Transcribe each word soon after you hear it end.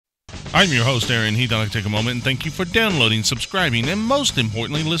I'm your host, Aaron Heath. I'd like to take a moment and thank you for downloading, subscribing, and most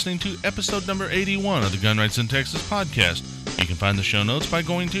importantly, listening to episode number 81 of the Gun Rights in Texas podcast. You can find the show notes by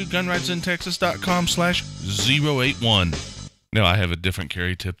going to gunrightsintexas.com/081. Now, I have a different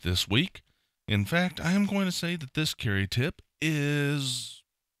carry tip this week. In fact, I am going to say that this carry tip is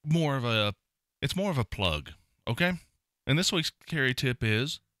more of a plug, okay? And this week's carry tip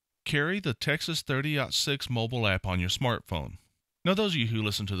is carry the Texas 30-06 mobile app on your smartphone. Now, those of you who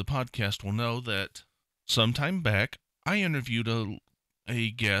listen to the podcast will know that sometime back, I interviewed a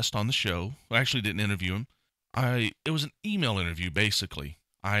guest on the show. I actually didn't interview him. It was an email interview, basically.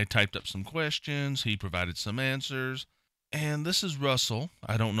 I typed up some questions. He provided some answers. And this is Russell.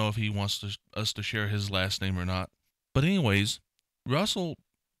 I don't know if he wants us to share his last name or not. But anyways, Russell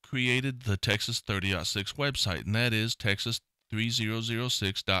created the Texas 30-06 website, and that is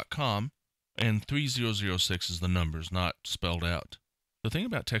texas3006.com. And 3006 is the numbers, not spelled out. The thing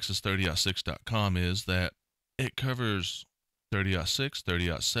about texas3006.com is that it covers 30-06,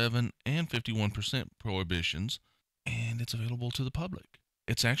 30-07, and 51% prohibitions, and it's available to the public.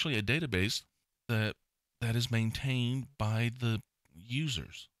 It's actually a database that is maintained by the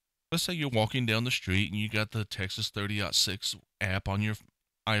users. Let's say you're walking down the street and you got the Texas 30-06 app on your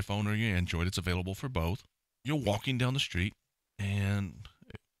iPhone or your Android. It's available for both. You're walking down the street and...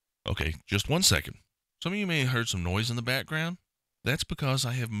 Okay, just 1 second. Some of you may have heard some noise in the background. That's because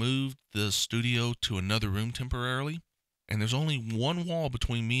I have moved the studio to another room temporarily, and there's only one wall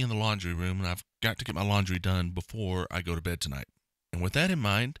between me and the laundry room, and I've got to get my laundry done before I go to bed tonight. And with that in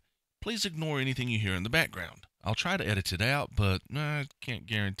mind, please ignore anything you hear in the background. I'll try to edit it out, but I can't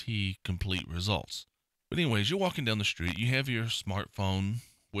guarantee complete results. But anyways, you're walking down the street, you have your smartphone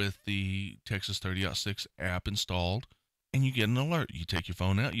with the Texas 30-06 app installed, and you get an alert. You take your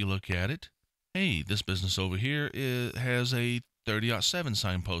phone out, you look at it. Hey, this business over here has a 30-07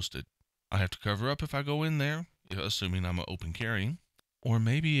 sign posted. I have to cover up if I go in there, assuming I'm open carrying. Or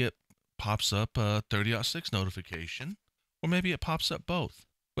maybe it pops up a 30-06 notification. Or maybe it pops up both.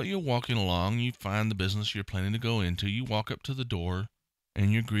 But you're walking along, you find the business you're planning to go into, you walk up to the door,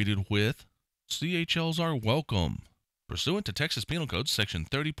 and you're greeted with, CHLs are welcome. Pursuant to Texas Penal Code, Section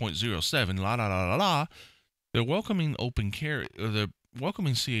 30.07, la la la la la, they're welcoming open carry, or they're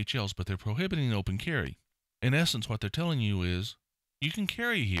welcoming CHLs, but they're prohibiting open carry. In essence, what they're telling you is, you can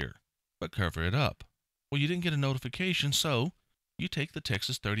carry here, but cover it up. Well, you didn't get a notification, so you take the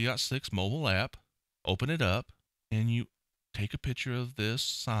Texas 30-06 mobile app, open it up, and you take a picture of this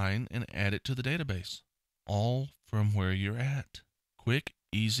sign and add it to the database. All from where you're at. Quick,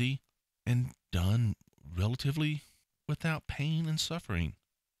 easy, and done relatively without pain and suffering.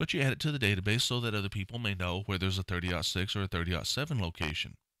 But you add it to the database so that other people may know where there's a 30-06 or a 30-07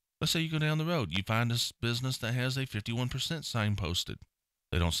 location. Let's say you go down the road. You find this business that has a 51% sign posted.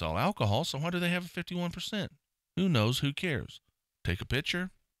 They don't sell alcohol, so why do they have a 51%? Who knows? Who cares? Take a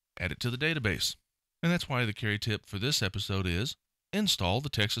picture, add it to the database. And that's why the carry tip for this episode is install the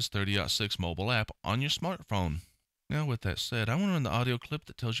Texas 30-06 mobile app on your smartphone. Now, with that said, I want to run the audio clip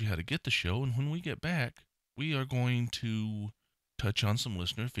that tells you how to get the show, and when we get back, we are going to touch on some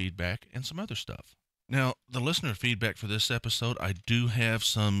listener feedback and some other stuff. Now, the listener feedback for this episode, I do have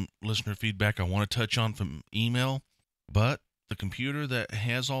some listener feedback I want to touch on from email, but the computer that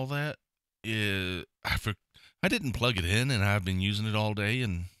has all that is, I didn't plug it in, and I've been using it all day,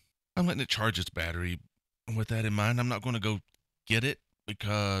 and I'm letting it charge its battery. And with that in mind, I'm not going to go get it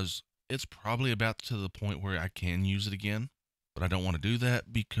because it's probably about to the point where I can use it again, but I don't want to do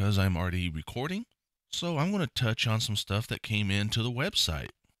that because I'm already recording. So I'm going to touch on some stuff that came into the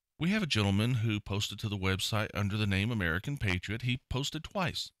website. We have a gentleman who posted to the website under the name American Patriot. He posted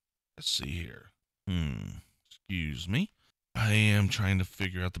twice. Let's see here. Excuse me. I am trying to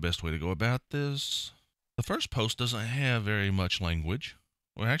figure out the best way to go about this. The first post doesn't have very much language.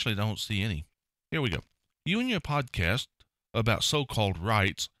 Well, actually, I don't see any. Here we go. You and your podcast about so-called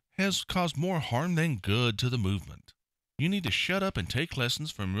rights has caused more harm than good to the movement. You need to shut up and take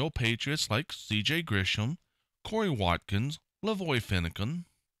lessons from real patriots like C.J. Grisham, Corey Watkins, Lavoy Finnegan,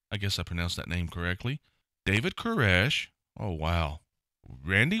 I guess I pronounced that name correctly, David Koresh, oh wow,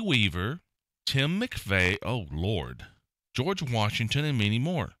 Randy Weaver, Tim McVeigh, oh Lord, George Washington, and many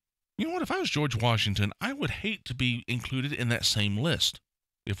more. You know what, if I was George Washington, I would hate to be included in that same list.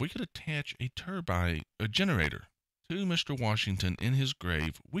 If we could attach a generator to Mr. Washington in his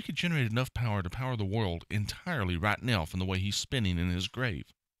grave, we could generate enough power to power the world entirely right now from the way he's spinning in his grave.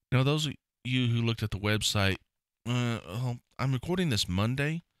 Now, those of you who looked at the website, I'm recording this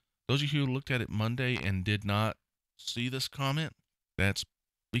Monday. Those of you who looked at it Monday and did not see this comment, that's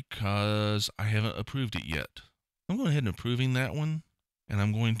because I haven't approved it yet. I'm going ahead and approving that one, and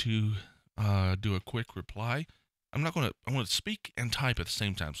I'm going to do a quick reply. I want to speak and type at the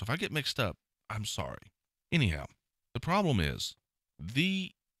same time. So if I get mixed up, I'm sorry. Anyhow, the problem is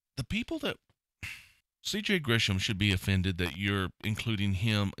the people that C.J. Grisham should be offended that you're including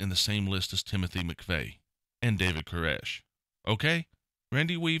him in the same list as Timothy McVeigh and David Koresh. Okay?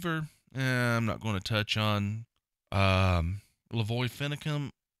 Randy Weaver, I'm not going to touch on. Lavoy Finicum,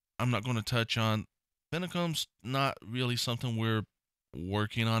 I'm not going to touch on. Finicum's not really something we're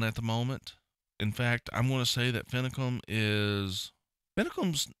working on at the moment. In fact, I'm going to say that Finicum's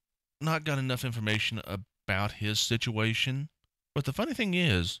not got enough information about his situation. But the funny thing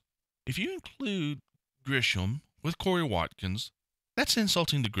is, if you include Grisham with Corey Watkins, that's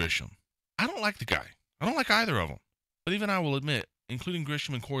insulting to Grisham. I don't like the guy. I don't like either of them. But even I will admit, including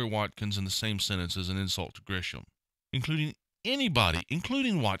Grisham and Corey Watkins in the same sentence is an insult to Grisham. Including anybody,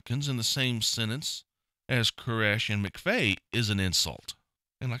 including Watkins, in the same sentence as Koresh and McVeigh is an insult.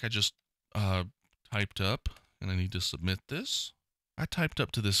 And like I just typed up, and I need to submit this, I typed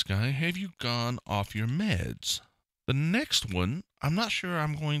up to this guy, have you gone off your meds? The next one, I'm not sure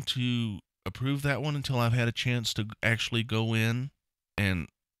I'm going to approve that one until I've had a chance to actually go in and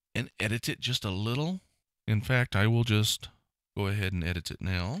edit it just a little. In fact, I will just go ahead and edit it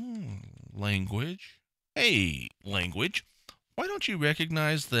now. Language. Hey, language. Why don't you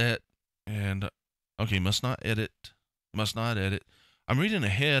recognize that? And, okay, must not edit. I'm reading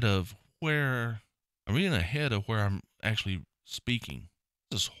ahead of where I'm actually speaking.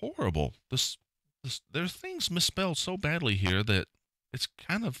 This is horrible. There's things misspelled so badly here that it's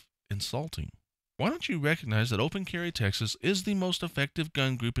kind of insulting. Why don't you recognize that Open Carry Texas is the most effective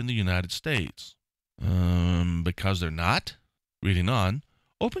gun group in the United States? Because they're not. Reading on,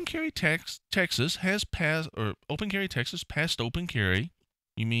 Open Carry Texas has passed, or Open Carry Texas passed Open Carry.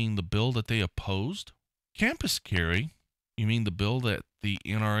 You mean the bill that they opposed? Campus Carry. You mean the bill that the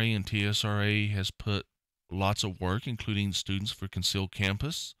NRA and TSRA has put lots of work, including Students for Concealed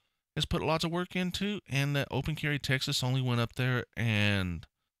Campus, has put lots of work into, and that Open Carry Texas only went up there and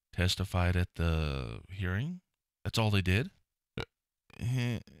testified at the hearing? That's all they did?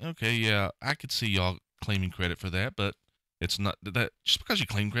 Okay, yeah, I could see y'all claiming credit for that, but it's not that just because you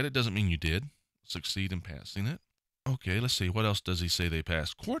claim credit doesn't mean you did succeed in passing it. Okay, let's see. What else does he say they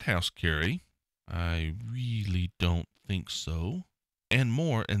passed? Courthouse Carry. I really don't think so. And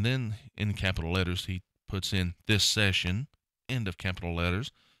more, and then in capital letters, he puts in this session, end of capital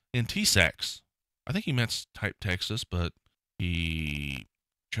letters, in TSACs. I think he meant type Texas, but he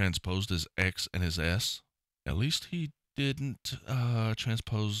transposed his X and his S. At least he didn't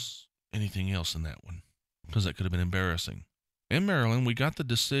transpose anything else in that one, because that could have been embarrassing. In Maryland, we got the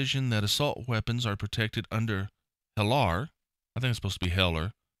decision that assault weapons are protected under HELAR, I think it's supposed to be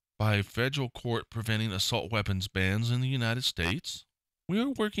Heller, by a federal court preventing assault weapons bans in the United States. We are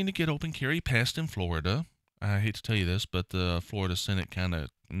working to get open carry passed in Florida. I hate to tell you this, but the Florida Senate kind of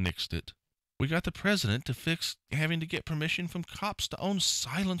nixed it. We got the president to fix having to get permission from cops to own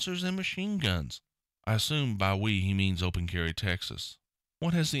silencers and machine guns. I assume by we he means Open Carry Texas.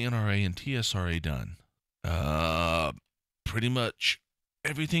 What has the NRA and TSRA done? Pretty much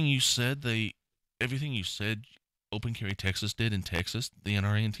everything you said Open Carry Texas did in Texas, the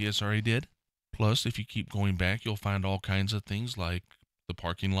NRA and TSRA did. Plus, if you keep going back, you'll find all kinds of things like the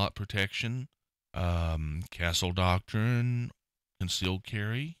parking lot protection, castle doctrine, concealed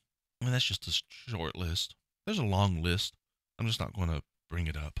carry. I mean, that's just a short list. There's a long list. I'm just not going to bring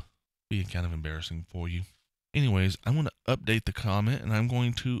it up. Being kind of embarrassing for you. Anyways, I'm going to update the comment, and I'm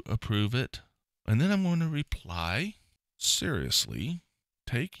going to approve it. And then I'm going to reply, seriously,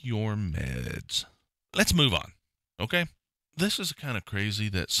 take your meds. Let's move on, okay? This is kind of crazy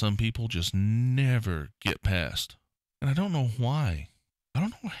that some people just never get past. And I don't know why. I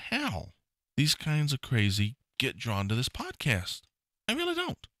don't know how these kinds of crazy get drawn to this podcast. I really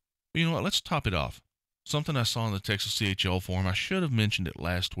don't. But you know what? Let's top it off. Something I saw in the Texas CHL forum. I should have mentioned it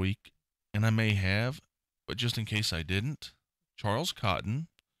last week, and I may have, but just in case I didn't. Charles Cotton,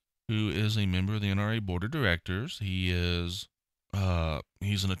 who is a member of the NRA Board of Directors. He's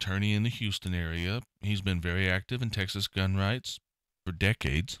an attorney in the Houston area. He's been very active in Texas gun rights for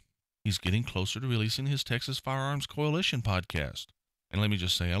decades. He's getting closer to releasing his Texas Firearms Coalition podcast. And let me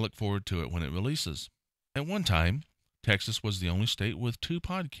just say, I look forward to it when it releases. At one time, Texas was the only state with 2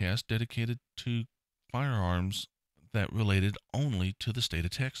 podcasts dedicated to firearms that related only to the state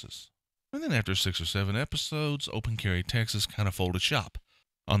of Texas. And then after 6 or 7 episodes, Open Carry Texas kind of folded shop.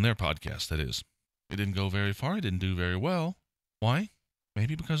 On their podcast, that is. It didn't go very far. It didn't do very well. Why?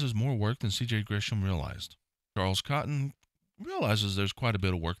 Maybe because there's more work than C.J. Grisham realized. Charles Cotton realizes there's quite a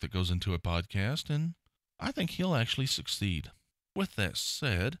bit of work that goes into a podcast, and I think he'll actually succeed. with that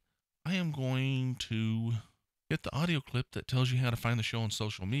said, I am going to get the audio clip that tells you how to find the show on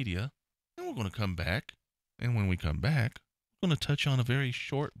social media, and we're going to come back. And when we come back, we're going to touch on a very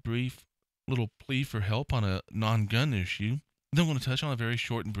short, brief little plea for help on a non-gun issue. Then we're going to touch on a very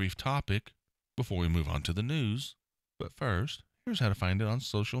short and brief topic before we move on to the news. But first, here's how to find it on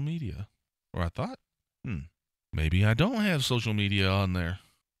social media. Or I thought, maybe I don't have social media on there.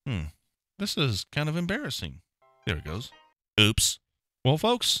 This is kind of embarrassing. There it goes. Oops. Well,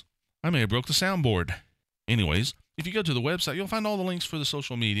 folks, I may have broke the soundboard. Anyways, if you go to the website, you'll find all the links for the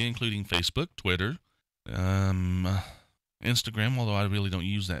social media, including Facebook, Twitter, Instagram, although I really don't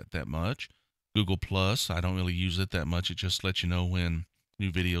use that much. Google Plus, I don't really use it that much. It just lets you know when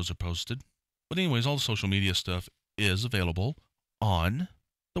new videos are posted. But anyways, all the social media stuff is available on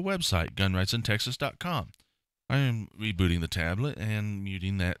the website, gunrightsintexas.com. I am rebooting the tablet and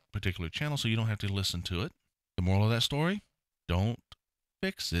muting that particular channel so you don't have to listen to it. The moral of that story, don't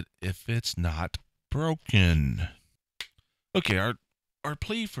fix it if it's not broken. Okay, our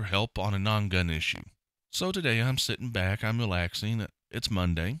plea for help on a non-gun issue. So today I'm sitting back, I'm relaxing. It's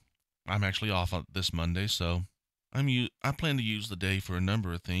Monday. I'm actually off on this Monday, so I plan to use the day for a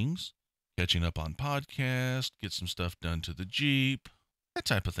number of things. Catching up on podcasts, get some stuff done to the Jeep, that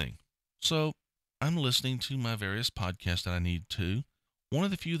type of thing. So I'm listening to my various podcasts that I need to. One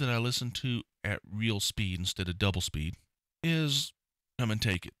of the few that I listen to at real speed instead of double speed is Come and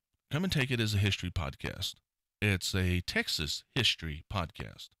Take It. Come and Take It is a history podcast. It's a Texas history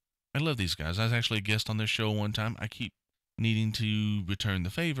podcast. I love these guys. I was actually a guest on their show one time. I keep needing to return the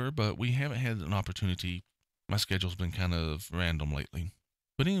favor, but we haven't had an opportunity. My schedule's been kind of random lately.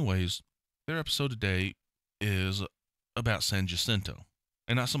 But anyways, their episode today is about San Jacinto.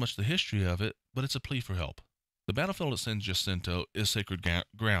 And not so much the history of it, but it's a plea for help. The battlefield at San Jacinto is sacred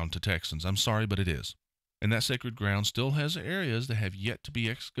ground to Texans. I'm sorry, but it is. And that sacred ground still has areas that have yet to be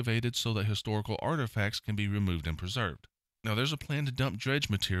excavated so that historical artifacts can be removed and preserved. Now, there's a plan to dump dredge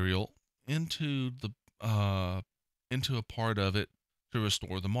material into a part of it to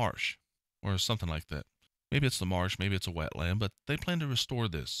restore the marsh, or something like that. Maybe it's the marsh, maybe it's a wetland, but they plan to restore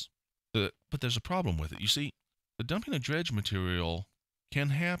this. But there's a problem with it. You see, the dumping of dredge material can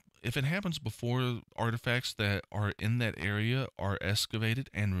happen if it happens before artifacts that are in that area are excavated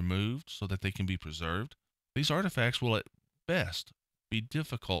and removed so that they can be preserved. These artifacts will at best be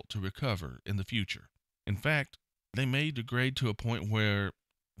difficult to recover in the future. In fact, they may degrade to a point where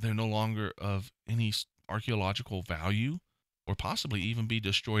they're no longer of any archaeological value or possibly even be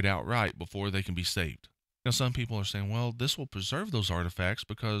destroyed outright before they can be saved. Now, some people are saying, well, this will preserve those artifacts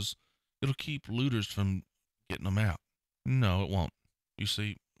because it'll keep looters from getting them out. No, it won't. You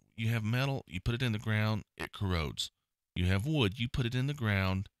see, you have metal, you put it in the ground, it corrodes. You have wood, you put it in the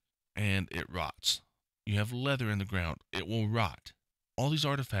ground, and it rots. You have leather in the ground, it will rot. All these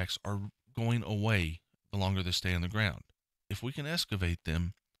artifacts are going away the longer they stay in the ground. If we can excavate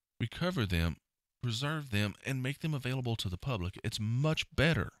them, recover them, preserve them, and make them available to the public, it's much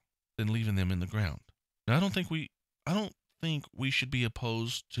better than leaving them in the ground. Now, I don't think we should be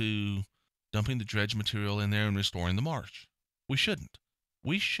opposed to dumping the dredge material in there and restoring the marsh. We shouldn't.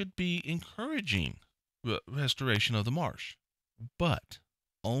 We should be encouraging restoration of the marsh, but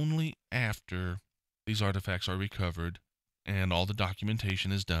only after these artifacts are recovered and all the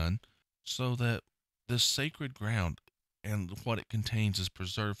documentation is done so that this sacred ground and what it contains is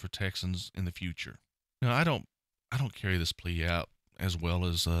preserved for Texans in the future. Now, I don't carry this plea out as well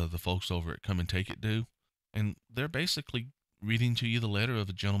as the folks over at Come and Take It do, and they're basically reading to you the letter of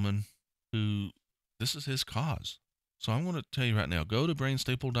a gentleman who this is his cause. So I'm going to tell you right now, go to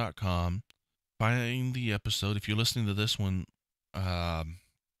brainstaple.com, find the episode. If you're listening to this one,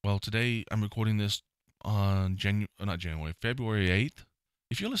 today I'm recording this on February 8th.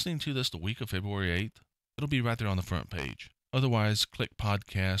 If you're listening to this the week of February 8th, it'll be right there on the front page. Otherwise, click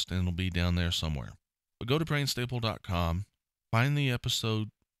podcast and it'll be down there somewhere. But go to brainstaple.com, find the episode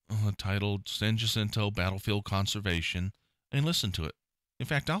titled San Jacinto Battlefield Conservation, and listen to it. In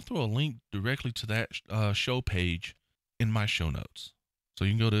fact, I'll throw a link directly to that show page in my show notes. So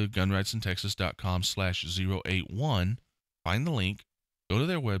you can go to gunrightsintexas.com/081, find the link, go to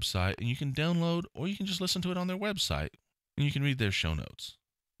their website, and you can download or you can just listen to it on their website, and you can read their show notes.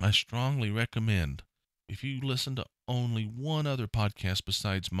 I strongly recommend, if you listen to only one other podcast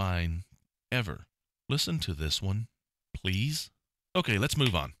besides mine ever, listen to this one, please. Okay, let's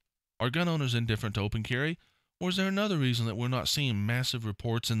move on. Are gun owners indifferent to open carry? Or is there another reason that we're not seeing massive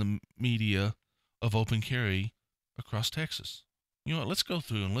reports in the media of open carry across Texas? You know what, let's go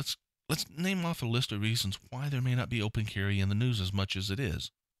through and let's name off a list of reasons why there may not be open carry in the news as much as it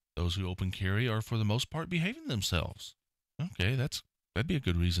is. Those who open carry are for the most part behaving themselves. Okay, that'd be a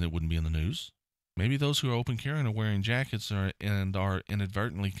good reason it wouldn't be in the news. Maybe those who are open carrying are wearing jackets and are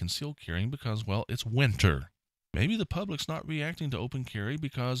inadvertently concealed carrying because, well, it's winter. Maybe the public's not reacting to open carry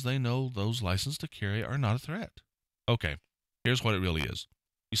because they know those licensed to carry are not a threat. Okay, here's what it really is.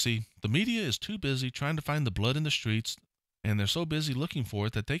 You see, the media is too busy trying to find the blood in the streets, and they're so busy looking for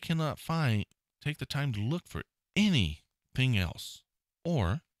it that they cannot take the time to look for anything else.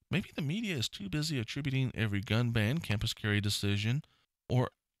 Or maybe the media is too busy attributing every gun ban, campus carry decision, or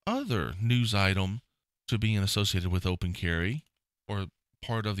other news item to being associated with open carry or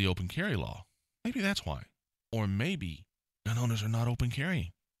part of the open carry law. Maybe that's why. Or maybe gun owners are not open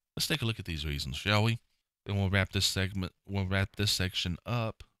carrying. Let's take a look at these reasons, shall we? Then we'll wrap this section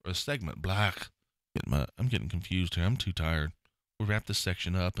up, or segment, black. I'm getting confused here. I'm too tired. We'll wrap this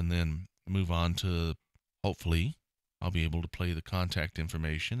section up and then move on to, hopefully, I'll be able to play the contact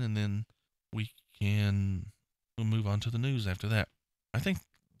information, and then we'll move on to the news after that. I think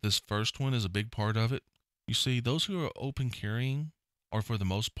this first one is a big part of it. You see, those who are open carrying are for the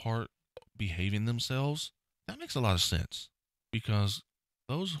most part behaving themselves. That makes a lot of sense because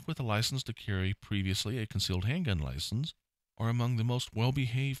those with a license to carry, previously a concealed handgun license, are among the most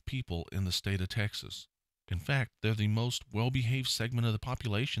well-behaved people in the state of Texas. In fact, they're the most well-behaved segment of the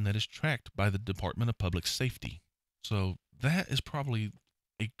population that is tracked by the Department of Public Safety. So that is probably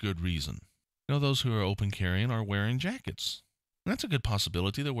a good reason. You know, those who are open carrying are wearing jackets. And that's a good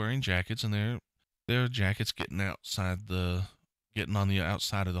possibility. They're wearing jackets, and their jackets getting on the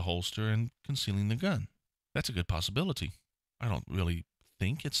outside of the holster and concealing the gun. That's a good possibility. I don't really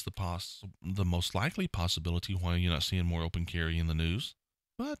think it's the most likely possibility why you're not seeing more open carry in the news.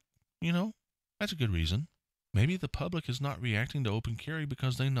 But, that's a good reason. Maybe the public is not reacting to open carry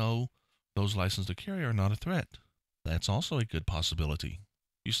because they know those licensed to carry are not a threat. That's also a good possibility.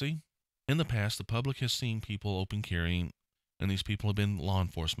 You see, in the past, the public has seen people open carrying, and these people have been law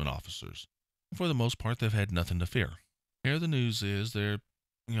enforcement officers. For the most part, they've had nothing to fear. Here the news is they're,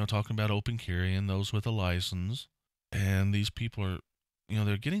 talking about open carry and those with a license, and these people are,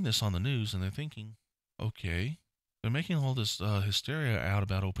 they're getting this on the news, and they're thinking, okay, they're making all this hysteria out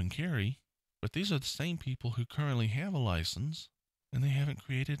about open carry, but these are the same people who currently have a license, and they haven't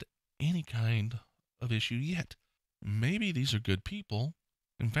created any kind of issue yet. Maybe these are good people.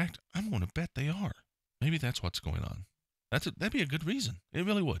 In fact, I'm going to bet they are. Maybe that's what's going on. That'd be a good reason. It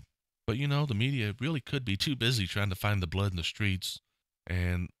really would. But the media really could be too busy trying to find the blood in the streets,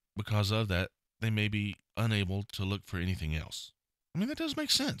 and because of that, they may be unable to look for anything else. I mean, that does make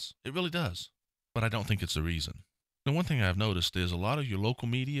sense. It really does. But I don't think it's the reason. The one thing I've noticed is a lot of your local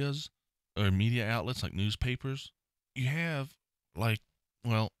medias or media outlets like newspapers, you have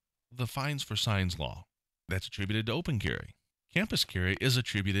the fines for signs law. That's attributed to open carry. Campus carry is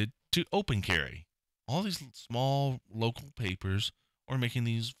attributed to open carry. All these small local papers are making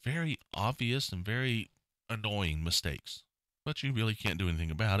these very obvious and very annoying mistakes. But you really can't do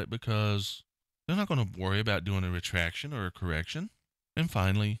anything about it because they're not going to worry about doing a retraction or a correction. And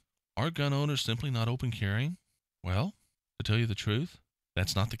finally, are gun owners simply not open carrying? Well, to tell you the truth,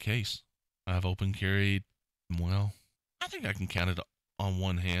 that's not the case. I've open carried, I think I can count it on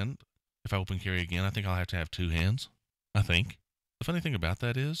one hand. If I open carry again, I think I'll have to have two hands. I think. The funny thing about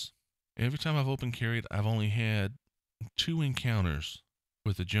that is, every time I've open carried, I've only had 2 encounters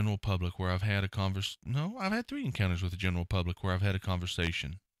with the general public where I've had I've had 3 encounters with the general public where I've had a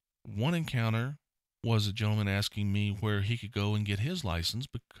conversation. One encounter was a gentleman asking me where he could go and get his license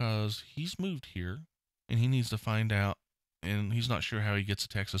because he's moved here and he needs to find out, and he's not sure how he gets a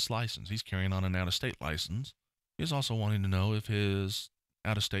Texas license. He's carrying on an out-of-state license. He's also wanting to know if his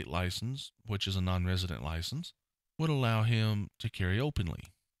out-of-state license, which is a non-resident license, would allow him to carry openly.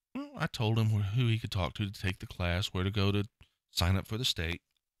 Well, I told him who he could talk to take the class, where to go to sign up for the state.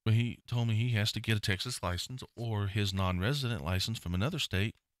 But he told me he has to get a Texas license or his non-resident license from another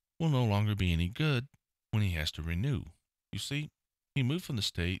state will no longer be any good when he has to renew. You see, he moved from the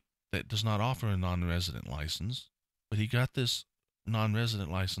state that does not offer a non-resident license, but he got this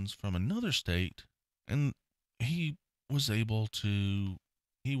non-resident license from another state, and he was able to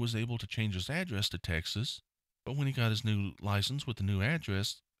change his address to Texas. But when he got his new license with the new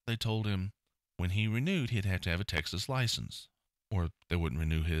address, they told him when he renewed, he'd have to have a Texas license, or they wouldn't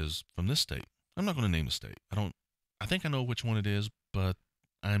renew his from this state. I'm not going to name a state. I think I know which one it is, but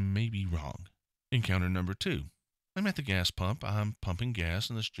I may be wrong. Encounter number 2. I'm at the gas pump. I'm pumping gas,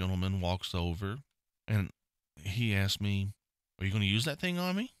 and this gentleman walks over, and he asked me, "Are you going to use that thing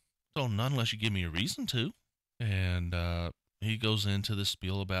on me?" So, not unless you give me a reason to. And he goes into this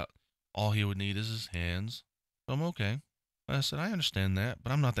spiel about all he would need is his hands. So I'm okay. I said, I understand that,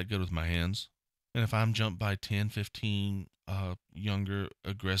 but I'm not that good with my hands. And if I'm jumped by 10, 15 younger,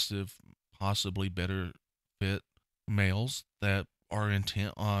 aggressive, possibly better fit males that are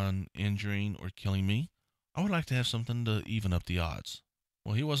intent on injuring or killing me, I would like to have something to even up the odds.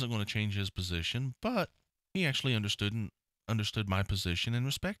 Well, he wasn't going to change his position, but he actually understood my position and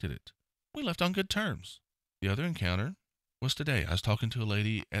respected it. We left on good terms. The other encounter was today. I was talking to a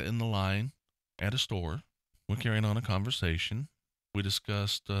lady in the line at a store. We're carrying on a conversation. We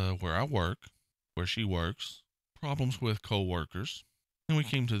discussed where I work, where she works, problems with coworkers, and we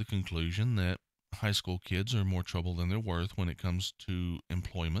came to the conclusion that high school kids are more trouble than they're worth when it comes to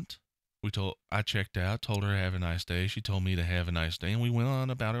employment. I checked out, told her have a nice day. She told me to have a nice day, and we went on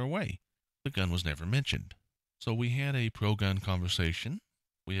about our way. The gun was never mentioned. So we had a pro-gun conversation.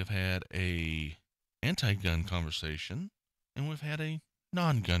 We have had a anti-gun conversation, and we've had a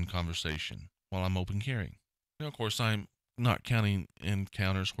non-gun conversation while I'm open carrying. Now, of course, I'm not counting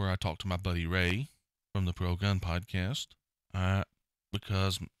encounters where I talk to my buddy Ray from the Pro Gun podcast,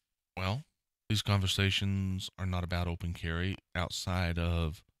 because, well, these conversations are not about open carry outside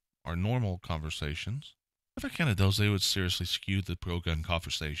of our normal conversations. If I counted those, they would seriously skew the pro gun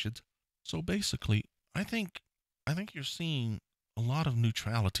conversations. So basically, I think you're seeing a lot of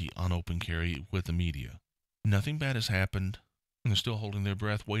neutrality on open carry with the media. Nothing bad has happened, and they're still holding their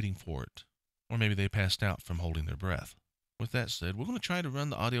breath waiting for it. Or maybe they passed out from holding their breath. With that said, we're going to try to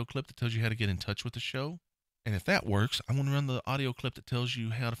run the audio clip that tells you how to get in touch with the show. And if that works, I'm going to run the audio clip that tells you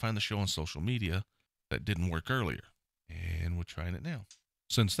how to find the show on social media that didn't work earlier. And we're trying it now.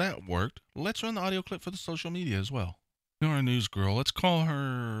 Since that worked, let's run the audio clip for the social media as well. Now our news girl, let's call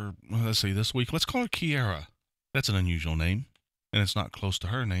her, this week, let's call her Kiara. That's an unusual name, and it's not close to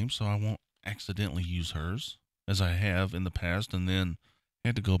her name, so I won't accidentally use hers, as I have in the past, and then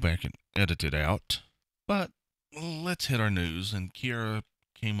had to go back and edit it out. But let's hit our news, and Kiara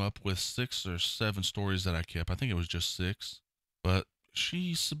came up with 6 or 7 stories that I kept. I think it was just 6, but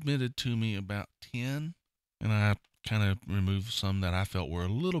she submitted to me about 10, and I kind of removed some that I felt were a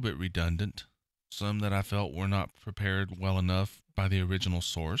little bit redundant, some that I felt were not prepared well enough by the original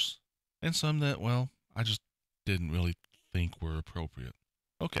source, and some that, well, I just didn't really think were appropriate.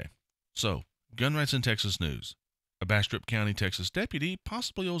 Okay, so, gun rights in Texas news. A Bastrop County, Texas deputy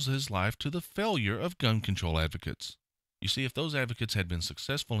possibly owes his life to the failure of gun control advocates. You see, if those advocates had been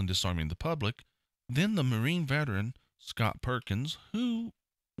successful in disarming the public, then the Marine veteran, Scott Perkins, who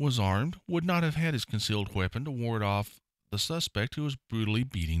was armed, would not have had his concealed weapon to ward off the suspect who was brutally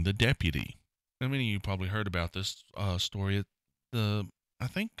beating the deputy. Now, many of you probably heard about this story. I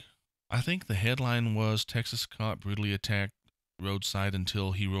think the headline was Texas cop brutally attacked roadside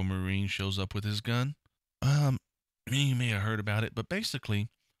until hero Marine shows up with his gun. Many of you may have heard about it, but basically,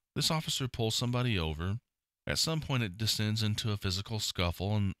 this officer pulls somebody over. At some point, it descends into a physical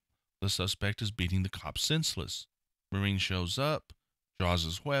scuffle, and the suspect is beating the cop senseless. Marine shows up, draws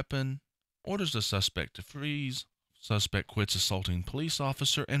his weapon, orders the suspect to freeze. Suspect quits assaulting police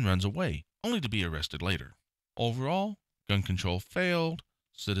officer and runs away, only to be arrested later. Overall, gun control failed.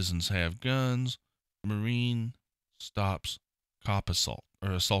 Citizens have guns. Marine stops cop assault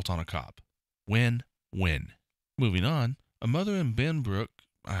on a cop. Win-win. Moving on, a mother in Benbrook,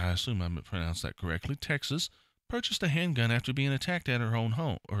 I assume I pronounced that correctly, Texas, purchased a handgun after being attacked at her own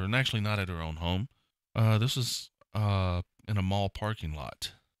home, or actually not at her own home. This is in a mall parking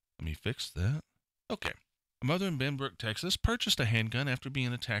lot. Let me fix that. Okay. A mother in Benbrook, Texas, purchased a handgun after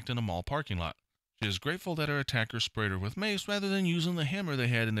being attacked in a mall parking lot. She is grateful that her attacker sprayed her with mace rather than using the hammer they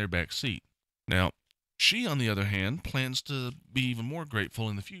had in their back seat. Now, she, on the other hand, plans to be even more grateful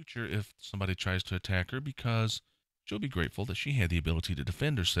in the future if somebody tries to attack her, because she'll be grateful that she had the ability to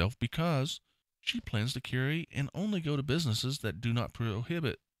defend herself, because she plans to carry and only go to businesses that do not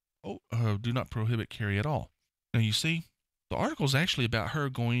prohibit carry at all. Now, you see, the article is actually about her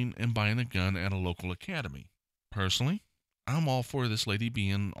going and buying a gun at a local academy. Personally, I'm all for this lady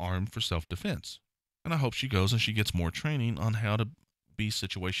being armed for self-defense, and I hope she goes and she gets more training on how to be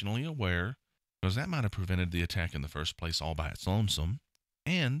situationally aware, because that might have prevented the attack in the first place all by its lonesome,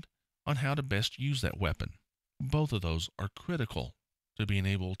 and on how to best use that weapon. Both of those are critical to being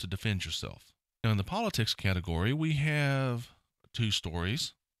able to defend yourself. Now, in the politics category, we have 2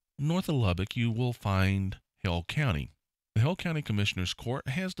 stories. North of Lubbock, you will find Hale County. The Hale County Commissioner's Court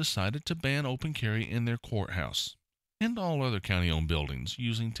has decided to ban open carry in their courthouse and all other county-owned buildings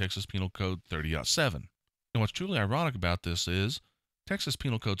using Texas Penal Code 30-7. Now, what's truly ironic about this is Texas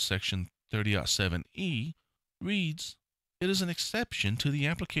Penal Code Section 30-7E reads, "It is an exception to the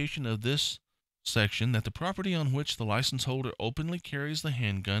application of this section that the property on which the license holder openly carries the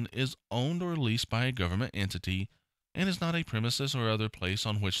handgun is owned or leased by a government entity and is not a premises or other place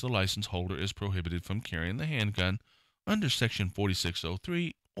on which the license holder is prohibited from carrying the handgun under Section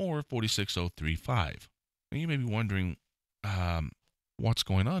 4603 or 46035. Now you may be wondering, what's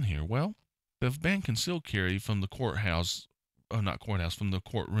going on here? Well, they've banned concealed carry from the courthouse, from the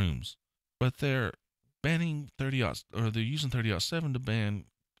courtrooms, but they're banning 30 or they're using 30-07 to ban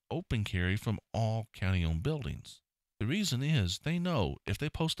open carry from all county-owned buildings. The reason is they know if they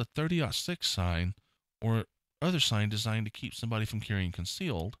post a 30-06 sign or other sign designed to keep somebody from carrying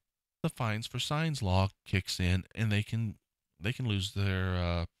concealed, the fines for signs law kicks in and they can lose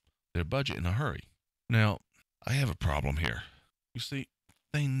their budget in a hurry. Now, I have a problem here. You see,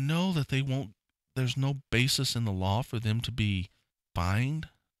 they know that there's no basis in the law for them to be fined,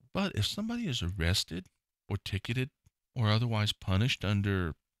 but if somebody is arrested or ticketed or otherwise punished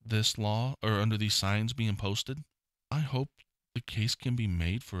under this law or under these signs being posted, I hope the case can be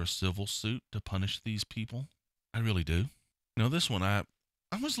made for a civil suit to punish these people. I really do. Now, this one, I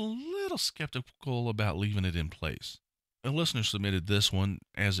was a little skeptical about leaving it in place. A listener submitted this one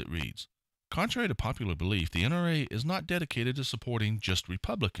as it reads. Contrary to popular belief, the NRA is not dedicated to supporting just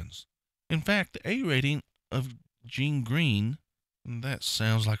Republicans. In fact, the A rating of Gene Green, that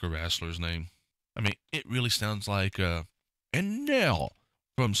sounds like a wrestler's name. I mean, it really sounds like, and now,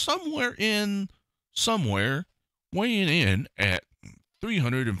 from somewhere, weighing in at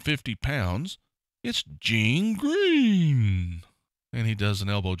 350 pounds, it's Gene Green. And he does an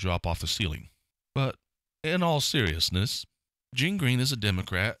elbow drop off the ceiling. But in all seriousness, Gene Green is a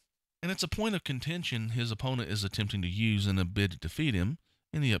Democrat, and it's a point of contention his opponent is attempting to use in a bid to defeat him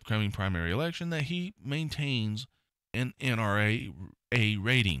in the upcoming primary election that he maintains an NRA A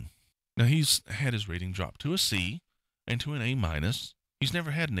rating. Now, he's had his rating dropped to a C and to an A-. He's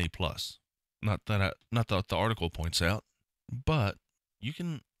never had an A+. Not that the article points out, but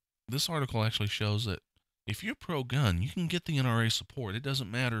this article actually shows that if you're pro-gun, you can get the NRA support. It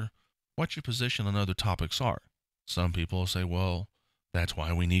doesn't matter what your position on other topics are. Some people will say, well, that's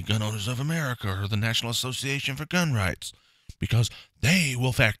why we need Gun Owners of America or the National Association for Gun Rights, because they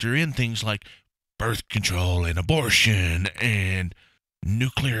will factor in things like birth control and abortion and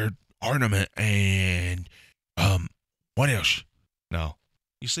nuclear armament and, what else? Now,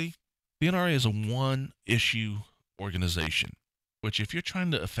 you see, the NRA is a one-issue organization, which if you're trying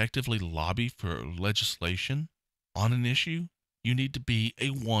to effectively lobby for legislation on an issue, you need to be a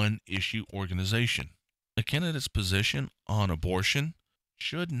one-issue organization. A candidate's position on abortion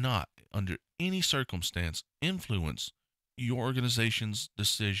should not, under any circumstance, influence your organization's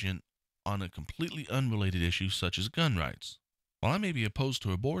decision on a completely unrelated issue such as gun rights. While I may be opposed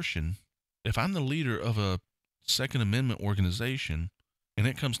to abortion, if I'm the leader of a Second Amendment organization and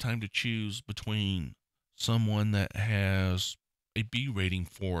it comes time to choose between someone that has a B rating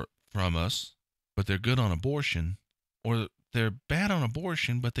from us, but they're good on abortion, or they're bad on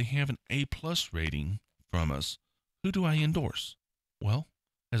abortion, but they have an A+ rating from us, who do I endorse? Well,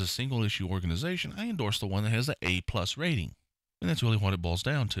 as a single issue organization, I endorse the one that has an A+ rating. And that's really what it boils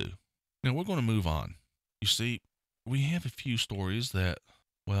down to. Now, we're going to move on. You see, we have a few stories that,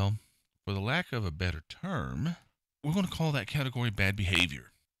 well, for the lack of a better term, we're going to call that category bad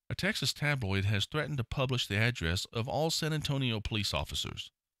behavior. A Texas tabloid has threatened to publish the address of all San Antonio police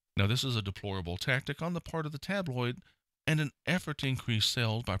officers. Now, this is a deplorable tactic on the part of the tabloid and an effort to increase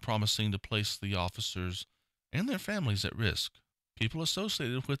sales by promising to place the officers and their families at risk. People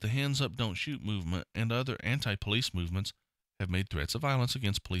associated with the Hands Up, Don't Shoot movement and other anti-police movements have made threats of violence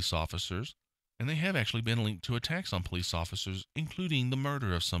against police officers, and they have actually been linked to attacks on police officers, including the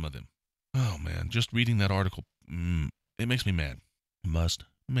murder of some of them. Oh man, just reading that article, it makes me mad. Must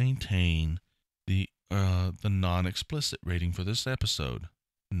maintain the non-explicit rating for this episode.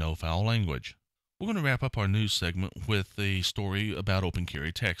 No foul language. We're going to wrap up our news segment with a story about Open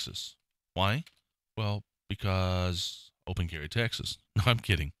Carry, Texas. Why? Well, because Open Carry, Texas. No, I'm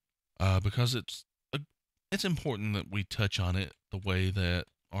kidding. Because it's important that we touch on it the way that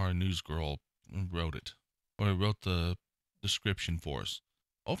our news girl wrote it, or wrote the description for us.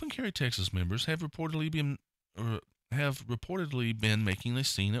 Open Carry, Texas members have reportedly been making a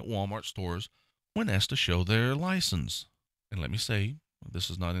scene at Walmart stores when asked to show their license. And let me say,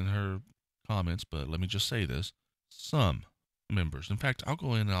 this is not in her comments, but let me just say this. Some members, in fact, I'll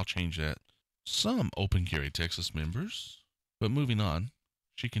go in and I'll change that. Some Open Carry, Texas members. But moving on,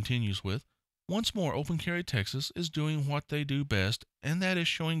 she continues with, once more, Open Carry, Texas is doing what they do best, and that is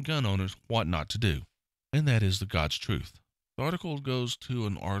showing gun owners what not to do. And that is the God's truth. The article goes to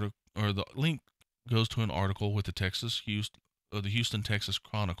an article, or the link goes to an article with the Houston, Texas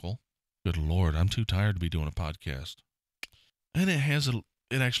Chronicle. Good Lord, I'm too tired to be doing a podcast. And it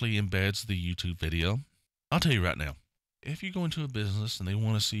actually embeds the YouTube video. I'll tell you right now, If you go into a business and they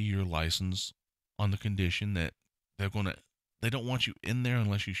want to see your license on the condition that they're going to, they don't want you in there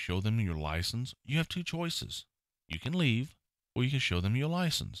unless you show them your license, you have two choices. You can leave or you can show them your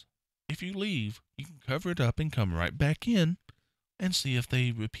license. If you leave, you can cover it up and come right back in and see if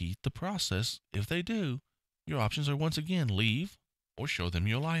they repeat the process. If they do, your options are once again leave or show them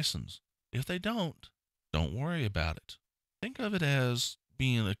your license. If they don't worry about it. Think of it as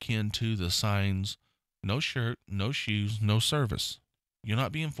being akin to the signs no shirt, no shoes, no service. You're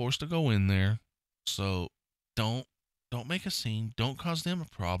not being forced to go in there, so don't don't make a scene, don't cause them a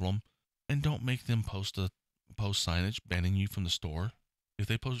problem, and don't make them post signage banning you from the store. If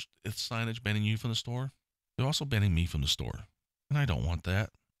they post signage banning you from the store, they're also banning me from the store. And I don't want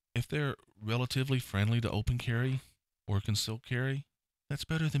that. If they're relatively friendly to open carry or concealed carry, that's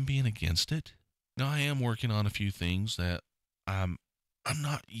better than being against it. Now I am working on a few things that I'm I'm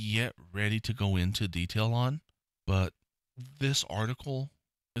not yet ready to go into detail on, but this article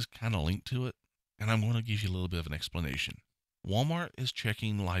is kind of linked to it, and I'm going to give you a little bit of an explanation. Walmart is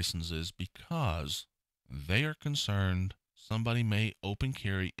checking licenses because they are concerned somebody may open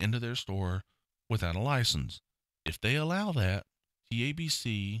carry into their store without a license. If they allow that,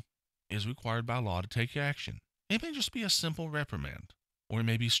 TABC is required by law to take action. It may just be a simple reprimand, or it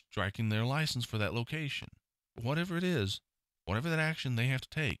may be striking their license for that location. Whatever it is, whatever that action they have to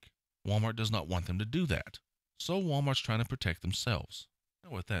take, Walmart does not want them to do that. So Walmart's trying to protect themselves.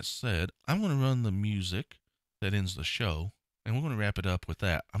 Now, with that said, I'm going to run the music that ends the show, and we're going to wrap it up with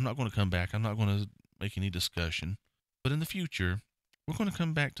that. I'm not going to come back. I'm not going to make any discussion. But in the future, we're going to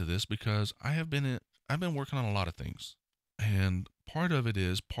come back to this because I've been working on a lot of things. And part of it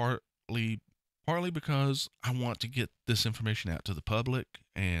is partly because I want to get this information out to the public,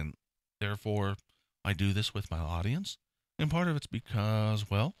 and therefore I do this with my audience. And part of it's because,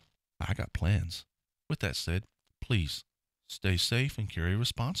 well, I got plans. With that said, please stay safe and carry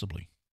responsibly.